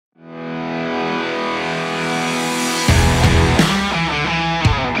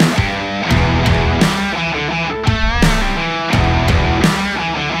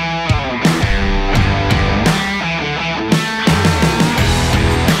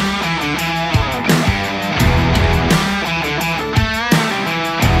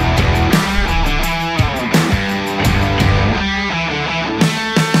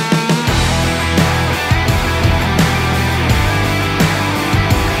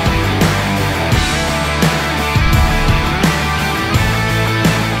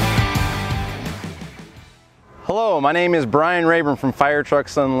Hello, my name is Brian Rayburn from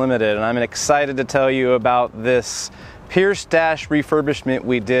Firetrucks Unlimited, and I'm excited to tell you about this Pierce Dash refurbishment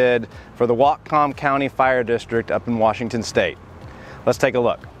we did for the Whatcom County Fire District up in Washington State. Let's take a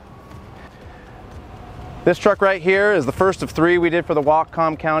look. This truck right here is the first of 3 we did for the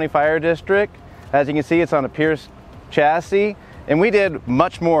Whatcom County Fire District. As you can see, it's on a Pierce chassis, and we did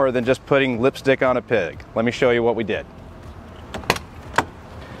much more than just putting lipstick on a pig. Let me show you what we did.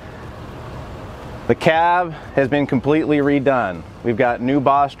 The cab has been completely redone. We've got new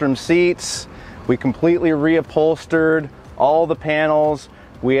Bostrom seats. We completely reupholstered all the panels.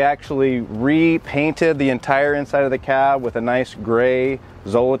 We actually repainted the entire inside of the cab with a nice gray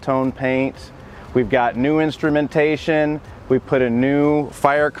Zolatone paint. We've got new instrumentation. We put a new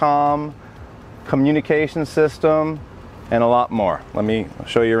Firecom communication system and a lot more. Let me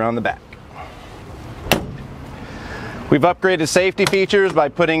show you around the back. We've upgraded safety features by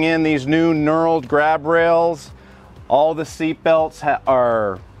putting in these new knurled grab rails. All the seat belts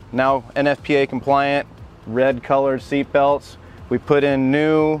are now NFPA compliant, red colored seat belts. We put in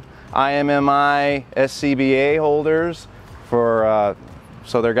new IMMI SCBA holders for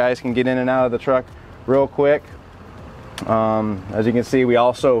so their guys can get in and out of the truck real quick. As you can see, we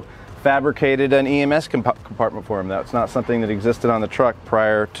also fabricated an EMS compartment for them. That's not something that existed on the truck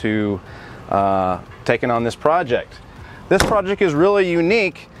prior to taking on this project. This project is really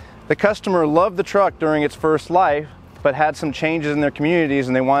unique. The customer loved the truck during its first life, but had some changes in their communities,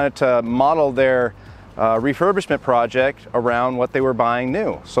 and they wanted to model their refurbishment project around what they were buying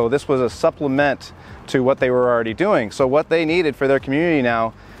new. So this was a supplement to what they were already doing. So what they needed for their community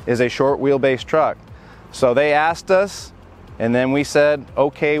now is a short wheelbase truck. So they asked us, and then we said,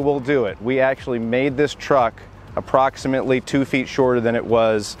 okay, we'll do it. We actually made this truck approximately 2 feet shorter than it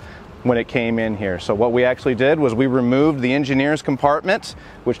was when it came in here. So what we actually did was we removed the engineer's compartment,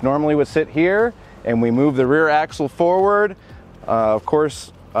 which normally would sit here, and we moved the rear axle forward, of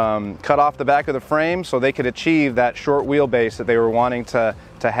course, cut off the back of the frame so they could achieve that short wheelbase that they were wanting to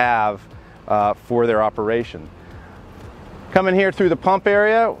have for their operation. Coming here through the pump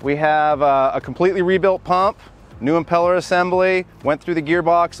area, we have a completely rebuilt pump, new impeller assembly, went through the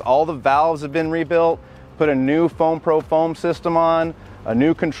gearbox, all the valves have been rebuilt, put a new Foam Pro foam system on, a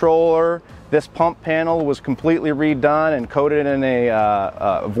new controller. This pump panel was completely redone and coated in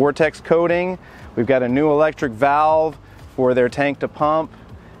a vortex coating. We've got a new electric valve for their tank to pump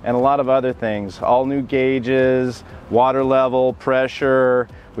and a lot of other things. All new gauges, water level, pressure.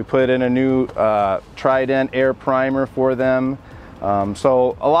 We put in a new Trident air primer for them.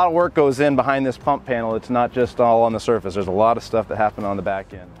 So a lot of work goes in behind this pump panel. It's not just all on the surface. There's a lot of stuff that happened on the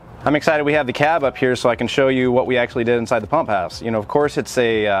back end. I'm excited we have the cab up here so I can show you what we actually did inside the pump house. You know, of course it's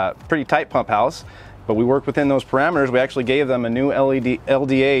a pretty tight pump house, but we worked within those parameters. We actually gave them a new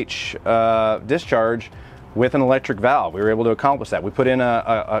LDH discharge with an electric valve. We were able to accomplish that. We put in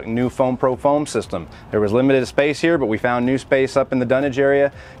a new Foam Pro foam system. There was limited space here, but we found new space up in the dunnage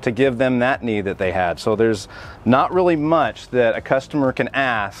area to give them that need that they had. So there's not really much that a customer can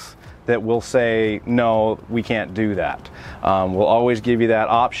ask that will say, no, we can't do that. We'll always give you that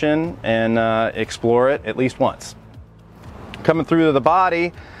option and explore it at least once. Coming through to the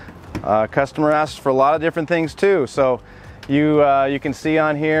body, customer asks for a lot of different things too. So you can see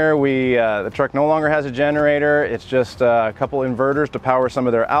on here, the truck no longer has a generator. It's just a couple inverters to power some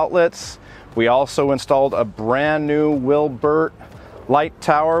of their outlets. We also installed a brand new Wilbert light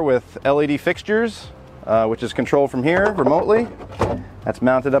tower with LED fixtures, which is controlled from here remotely. That's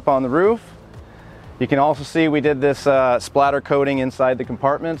mounted up on the roof. You can also see we did this splatter coating inside the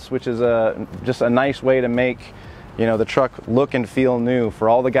compartments, which is just a nice way to make, you know, the truck look and feel new. For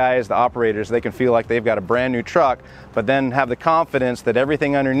all the guys, the operators, they can feel like they've got a brand new truck, but then have the confidence that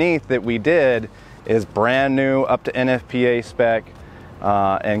everything underneath that we did is brand new, up to NFPA spec,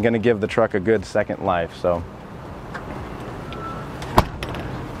 and going to give the truck a good second life. So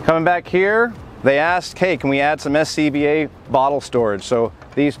coming back here, they asked, hey, can we add some SCBA bottle storage? So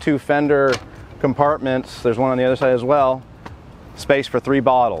these 2 fender compartments, there's one on the other side as well, space for 3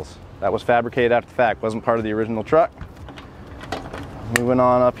 bottles. That was fabricated after the fact, wasn't part of the original truck. Moving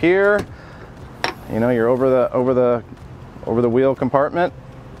on up here, you know, you're over the wheel compartment.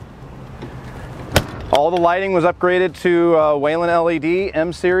 All the lighting was upgraded to Whelen LED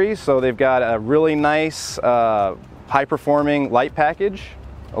M series, so they've got a really nice high-performing light package,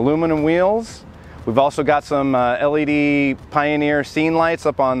 aluminum wheels. We've also got some LED Pioneer scene lights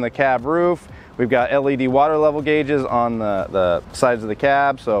up on the cab roof. We've got LED water level gauges on the sides of the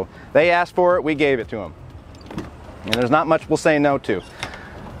cab. So they asked for it, we gave it to them. And there's not much we'll say no to.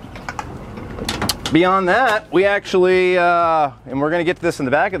 Beyond that, we actually, and we're going to get to this in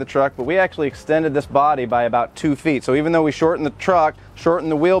the back of the truck, but we actually extended this body by about 2 feet. So even though we shortened the truck, shortened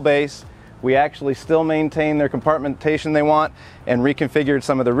the wheelbase, we actually still maintain their compartmentation they want and reconfigured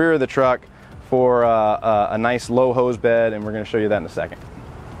some of the rear of the truck for a nice low hose bed, and we're going to show you that in a second.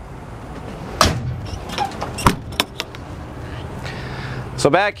 So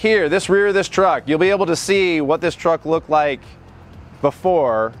back here, this rear of this truck, you'll be able to see what this truck looked like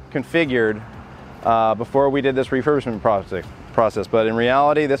before configured, before we did this refurbishment process. But in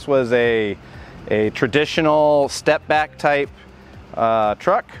reality, this was a traditional step back type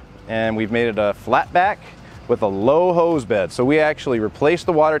truck, and we've made it a flat back with a low hose bed. So we actually replaced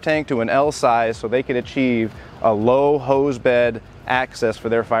the water tank to an L size so they could achieve a low hose bed access for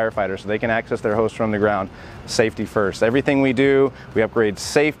their firefighters, so they can access their hose from the ground. Safety first. Everything we do, we upgrade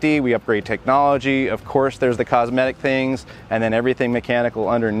safety, we upgrade technology. Of course, there's the cosmetic things, and then everything mechanical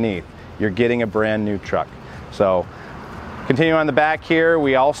underneath. You're getting a brand new truck. So continue on the back here,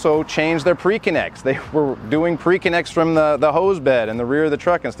 we also changed their pre-connects. They were doing pre-connects from the hose bed in the rear of the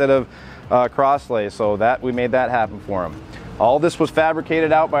truck instead of cross-lay, so that we made that happen for them. All this was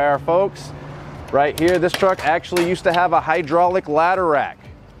fabricated out by our folks. Right here, this truck actually used to have a hydraulic ladder rack.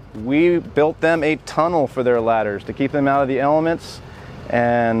 We built them a tunnel for their ladders to keep them out of the elements,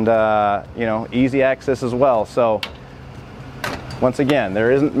 and you know, easy access as well. So once again,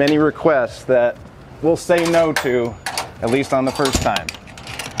 there isn't many requests that we'll say no to, at least on the first time.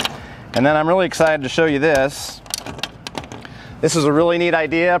 And then I'm really excited to show you this. This is a really neat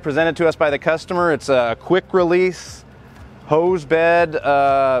idea presented to us by the customer. It's a quick release hose bed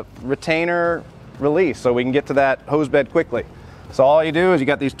retainer release, so we can get to that hose bed quickly. So all you do is you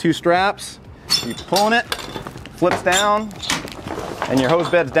got these 2 straps, you pulling it, flips down, and your hose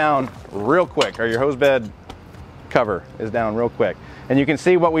bed's down real quick, or your hose bed cover is down real quick. And you can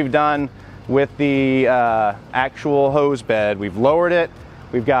see what we've done with the actual hose bed. We've lowered it.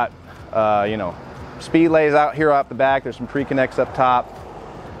 We've got you know, speed lays out here off the back. There's some pre-connects up top.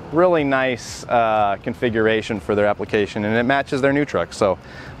 Really nice configuration for their application, and it matches their new truck. So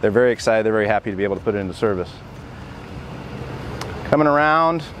they're very excited. They're very happy to be able to put it into service. Coming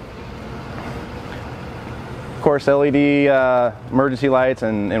around, of course, LED emergency lights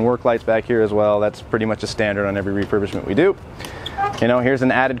and work lights back here as well. That's pretty much a standard on every refurbishment we do. You know, here's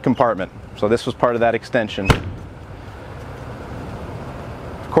an added compartment. So this was part of that extension.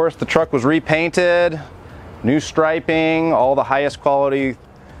 Of course, the truck was repainted, new striping, all the highest quality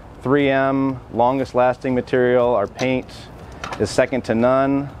 3M, longest lasting material. Our paint is second to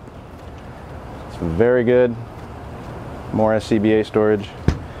none. It's very good. More SCBA storage.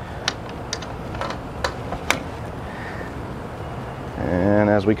 And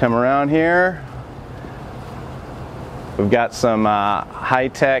as we come around here, we've got some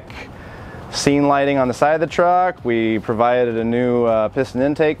high-tech scene lighting on the side of the truck. We provided a new piston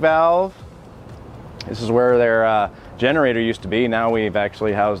intake valve. This is where their generator used to be. Now we've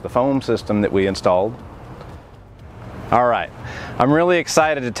actually housed the foam system that we installed. All right, I'm really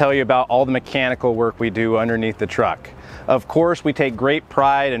excited to tell you about all the mechanical work we do underneath the truck. Of course, we take great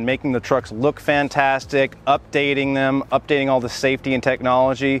pride in making the trucks look fantastic, updating them, updating all the safety and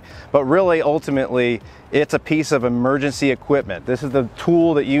technology, but really, ultimately, it's a piece of emergency equipment. This is the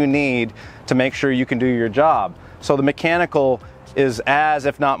tool that you need to make sure you can do your job. So the mechanical is as,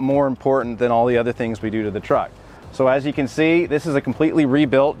 if not more important than all the other things we do to the truck. So as you can see, this is a completely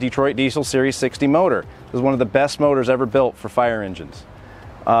rebuilt Detroit Diesel Series 60 motor. This is one of the best motors ever built for fire engines.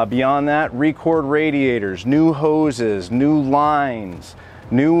 Beyond that, record radiators, new hoses, new lines,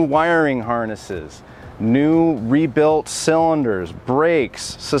 new wiring harnesses, new rebuilt cylinders,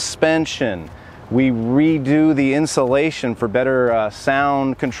 brakes, suspension. We redo the insulation for better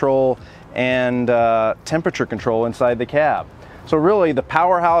sound control and temperature control inside the cab. So really, the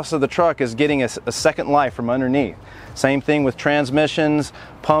powerhouse of the truck is getting a second life from underneath. Same thing with transmissions,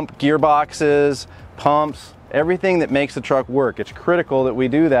 pump gearboxes, pumps, everything that makes the truck work. It's critical that we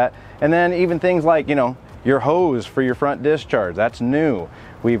do that. And then even things like, you know, your hose for your front discharge, that's new.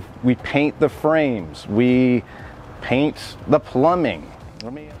 We paint the frames, we paint the plumbing.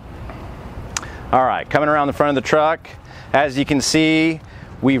 All right, coming around the front of the truck, as you can see,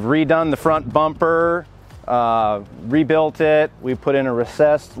 we've redone the front bumper, rebuilt it. We put in a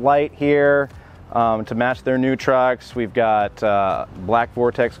recessed light here to match their new trucks. We've got black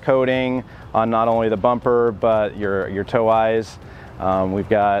vortex coating on not only the bumper but your tow eyes. We've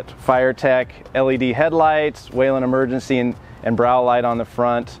got FireTech LED headlights, Whelen emergency and brow light on the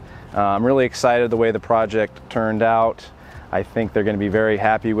front. I'm really excited the way the project turned out. I think they're going to be very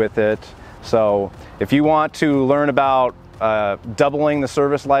happy with it. So if you want to learn about doubling the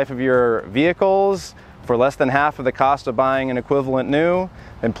service life of your vehicles for less than half of the cost of buying an equivalent new,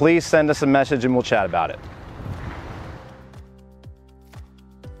 then please send us a message and we'll chat about it.